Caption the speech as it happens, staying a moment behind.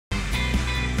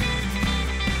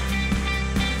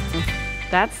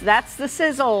That's the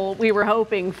sizzle we were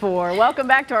hoping for. Welcome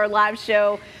back to our live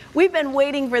show. We've been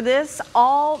waiting for this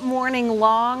all morning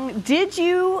long. Did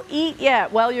you eat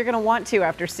yet? Well, you're going to want to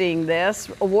after seeing this.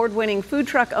 Award-winning food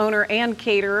truck owner and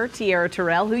caterer Tierra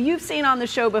Terrell, who you've seen on the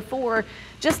show before,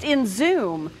 just in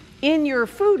Zoom in your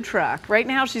food truck. Right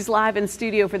now she's live in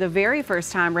studio for the very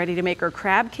first time, ready to make her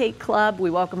crab cake club.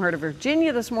 We welcome her to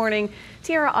Virginia this morning.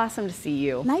 Tierra, awesome to see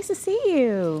you. Nice to see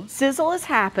you. Sizzle is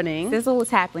happening. Sizzle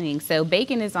is happening. So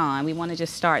bacon is on. We want to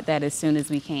just start that as soon as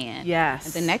we can. Yes.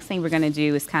 And the next thing we're going to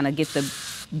do is kind of get the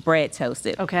bread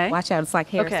toasted. Okay. Watch out, it's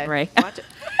like hairspray. Okay. Watch it.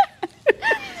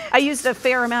 I used a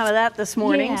fair amount of that this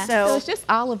morning. Yeah. So it's just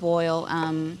olive oil,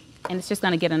 and it's just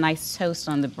going to get a nice toast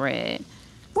on the bread.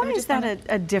 Why is that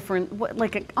a different,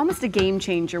 almost a game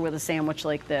changer with a sandwich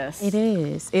like this? It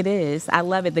is. It is. I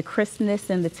love it, the crispness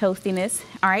and the toastiness.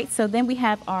 All right, so then we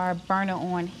have our burner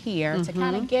on here to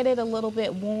kind of get it a little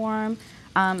bit warm.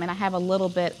 And I have a little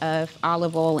bit of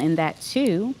olive oil in that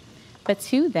too. But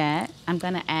to that, I'm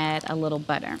going to add a little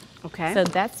butter. Okay. So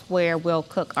that's where we'll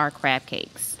cook our crab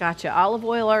cakes. Gotcha. Olive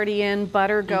oil already in,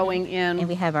 butter going in. And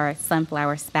we have our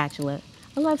sunflower spatula.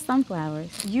 I love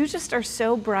sunflowers. You just are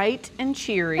so bright and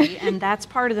cheery, and that's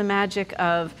part of the magic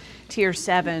of Tier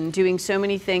 7, doing so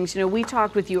many things. You know, we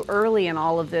talked with you early in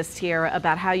all of this, Tierra,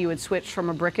 about how you had switched from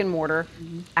a brick and mortar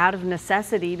out of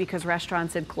necessity because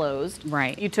restaurants had closed.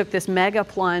 Right. You took this mega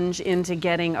plunge into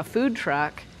getting a food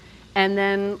truck, and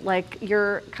then, like,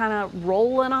 you're kind of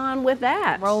rolling on with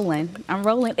that. I'm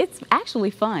rolling. It's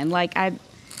actually fun. Like, I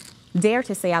dare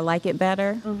to say I like it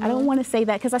better. I don't want to say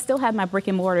that because I still have my brick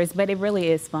and mortars, but it really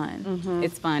is fun.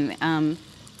 It's fun.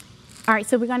 All right,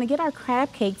 so we're going to get our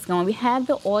crab cakes going. We have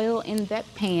the oil in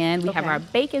that pan. We have our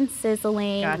bacon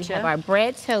sizzling. Gotcha. We have our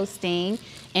bread toasting.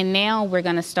 And now we're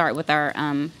going to start with our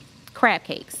crab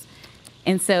cakes.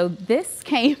 And so this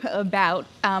came about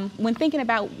when thinking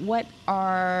about what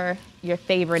are your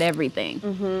favorite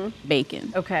everything.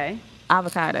 Bacon. Okay.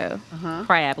 Avocado,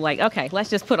 crab, like, okay, let's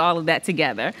just put all of that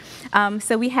together.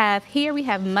 So we have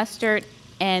mustard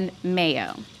and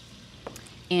mayo.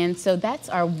 And so that's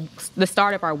the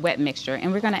start of our wet mixture,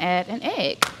 and we're gonna add an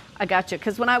egg. I gotcha,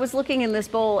 because when I was looking in this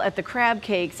bowl at the crab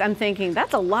cakes, I'm thinking,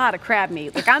 that's a lot of crab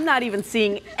meat. Like, I'm not even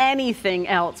seeing anything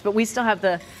else, but we still have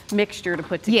the mixture to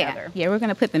put together. Yeah, we're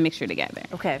gonna put the mixture together.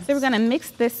 Okay. So we're gonna mix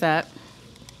this up,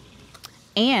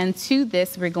 and to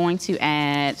this, we're going to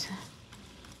add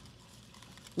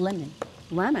lemon.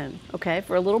 Lemon, okay,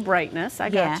 for a little brightness. I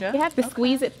gotcha. Yeah, you have to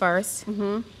squeeze it first.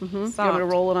 You want me to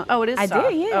roll it on? Oh, it is soft.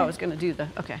 I do, yeah. Oh, I was going to do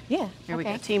okay. Yeah. Here we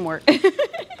go, teamwork.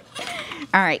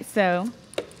 All right, so.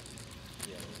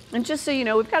 And just so you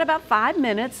know, we've got about 5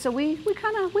 minutes, so we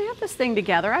have this thing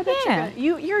together. I bet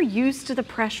you're used to the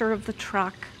pressure of the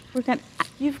truck.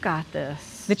 You've got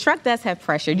this. The truck does have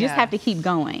pressure. You just have to keep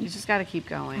going. You just got to keep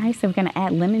going. All right, so we're going to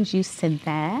add lemon juice to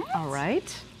that. All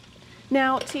right.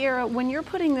 Now, Tierra, when you're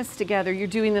putting this together, you're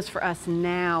doing this for us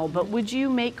now, but would you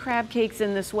make crab cakes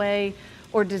in this way,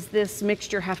 or does this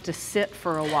mixture have to sit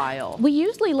for a while? We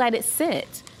usually let it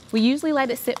sit. We usually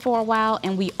let it sit for a while,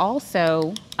 and we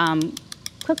also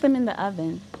cook them in the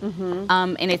oven.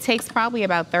 And it takes probably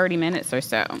about 30 minutes or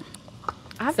so.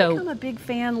 I've become a big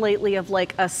fan lately of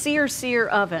like a sear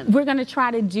oven. We're gonna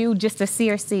try to do just a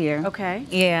sear. Okay.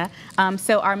 Yeah.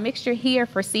 So our mixture here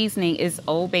for seasoning is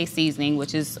Old Bay seasoning,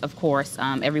 which is, of course,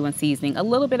 everyone's seasoning. A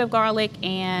little bit of garlic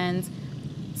and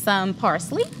some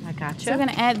parsley. I gotcha. So we're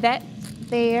gonna add that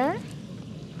there.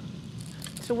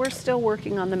 So we're still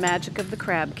working on the magic of the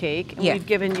crab cake, and we've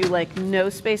given you like no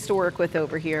space to work with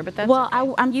over here, but that's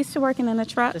okay. I'm used to working in a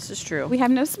truck. This is true. We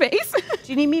have no space.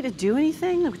 Do you need me to do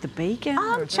anything with the bacon?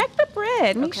 Check the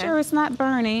bread. Make sure it's not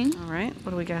burning. All right.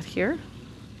 What do we got here?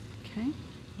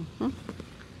 Okay.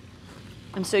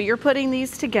 And so you're putting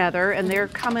these together, and they're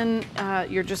coming.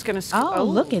 You're just gonna. Oh,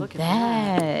 look at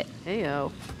that.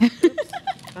 Hey-o.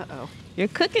 Uh-oh. You're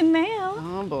cooking now.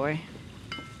 Oh boy.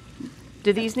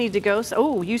 Do these need to go?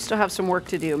 Oh, you still have some work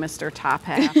to do, Mr. Top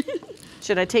Half.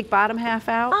 Should I take bottom half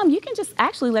out? You can just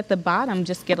actually let the bottom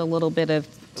just get a little bit of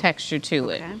texture to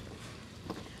it. Okay.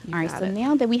 All right, so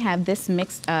now that we have this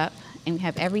mixed up and we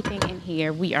have everything in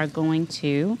here, we are going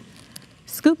to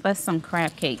scoop us some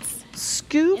crab cakes.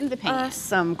 Scoop us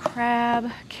some crab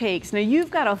cakes. Now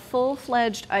you've got a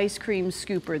full-fledged ice cream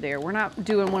scooper there. We're not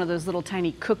doing one of those little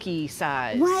tiny cookie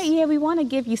size. Right, yeah, we want to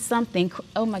give you something.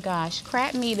 Oh my gosh,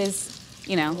 crab meat is,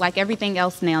 you know, like everything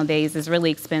else nowadays is really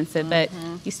expensive, but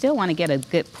you still want to get a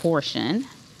good portion.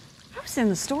 I was in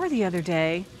the store the other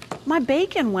day. My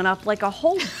bacon went up like a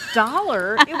whole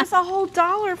 $1. It was a whole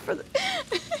 $1 for the...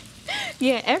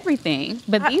 Yeah, everything.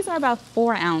 But these are about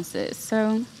 4 ounces,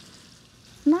 so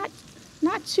not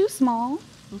not too small.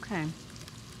 Okay.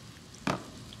 All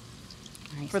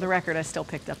right, For the record, I still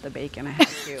picked up the bacon. I had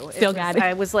to. Still got it.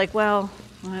 I was like, well,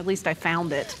 at least I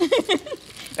found it.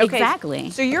 Okay, exactly.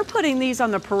 So you're putting these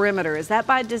on the perimeter. Is that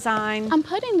by design? I'm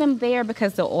putting them there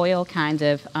because the oil kind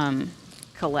of,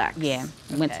 Collects. yeah,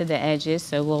 went Okay. to the edges.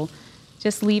 So we'll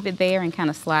just leave it there and kind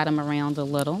of slide them around a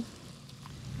little.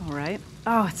 All right.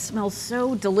 Oh, it smells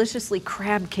so deliciously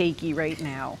crab cakey right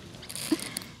now.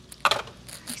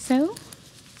 So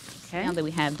Okay. now that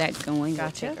we have that going,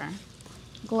 Gotcha. we'll take our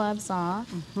gloves off.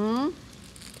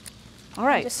 All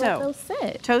right, Just let so those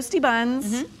sit. toasty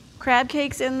buns, crab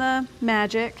cakes in the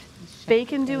magic,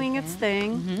 bacon doing its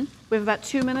thing. We have about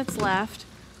 2 minutes left.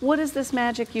 What is this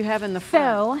magic you have in the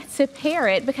front? So to pair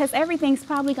it, because everything's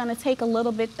probably going to take a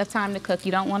little bit of time to cook,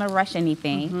 you don't want to rush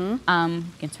anything. You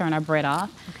can turn our bread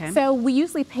off. Okay. So we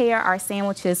usually pair our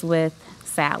sandwiches with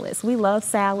salads. We love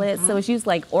salads, so it's used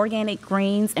like organic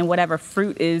greens and whatever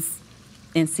fruit is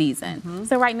in season.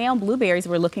 So right now, blueberries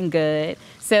were looking good.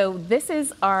 So this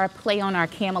is our play on our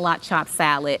Camelot chopped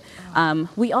salad.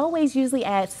 We always usually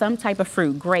add some type of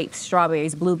fruit, grapes,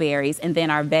 strawberries, blueberries, and then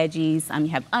our veggies. You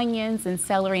have onions and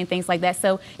celery and things like that.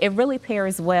 So it really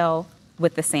pairs well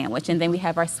with the sandwich. And then we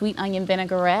have our sweet onion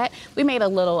vinaigrette. We made a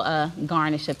little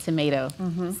garnish of tomato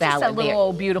salad Just a little there.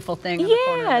 old beautiful thing on the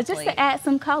corner Yeah, of the just plate. to add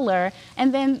some color.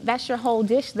 And then that's your whole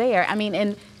dish there. I mean,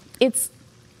 and it's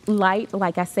light,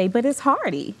 like I say, but it's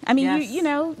hearty. I mean, Yes. you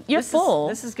know, you're This is- full.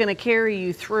 This is going to carry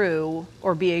you through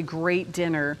or be a great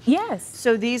dinner. Yes.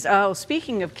 So these,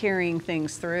 speaking of carrying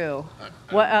things through,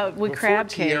 with crab Before cake.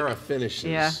 Tierra finishes,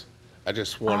 Yeah. I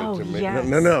just wanted to make yes.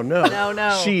 no.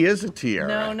 No. She is a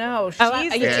tiara. No, she's, Oh,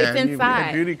 it's And you've been a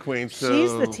inside. beauty queen, so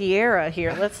she's the tiara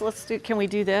here. Let's do, can we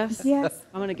do this? Yes.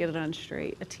 I'm going to get it on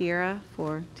straight. A tiara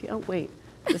for, oh wait,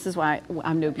 this is why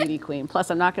I'm no beauty queen.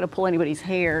 Plus, I'm not going to pull anybody's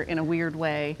hair in a weird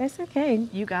way. That's okay.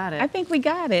 You got it. I think we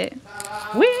got it.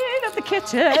 We're at the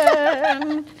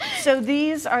kitchen. So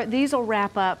these will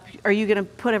wrap up. Are you going to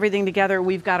put everything together?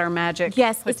 We've got our magic.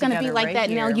 Yes, put it's going to be together like right that.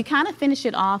 Now, here. you kind of finish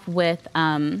it off with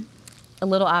a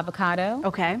little avocado.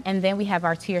 Okay. And then we have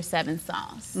our Tier 7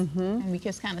 sauce. And we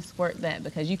just kind of squirt that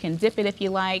because you can dip it if you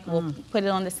like. We'll put it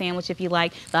on the sandwich if you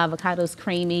like. The avocado's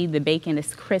creamy. The bacon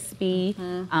is crispy.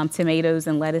 Tomatoes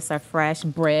and lettuce are fresh.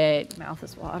 Bread Mouth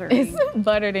is watering. is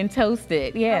buttered and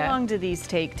toasted. Yeah. How long do these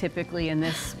take typically in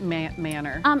this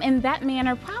manner? In that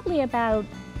manner, probably about,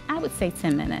 I would say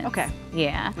 10 minutes. Okay.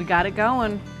 Yeah. We got it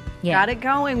going. Yeah. Got it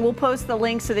going. We'll post the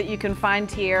link so that you can find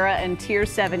Tierra and Tier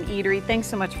 7 Eatery. Thanks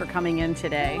so much for coming in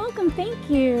today. Welcome. Thank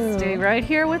you. Stay right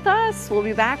here with us. We'll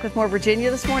be back with more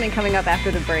Virginia This Morning coming up after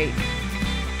the break.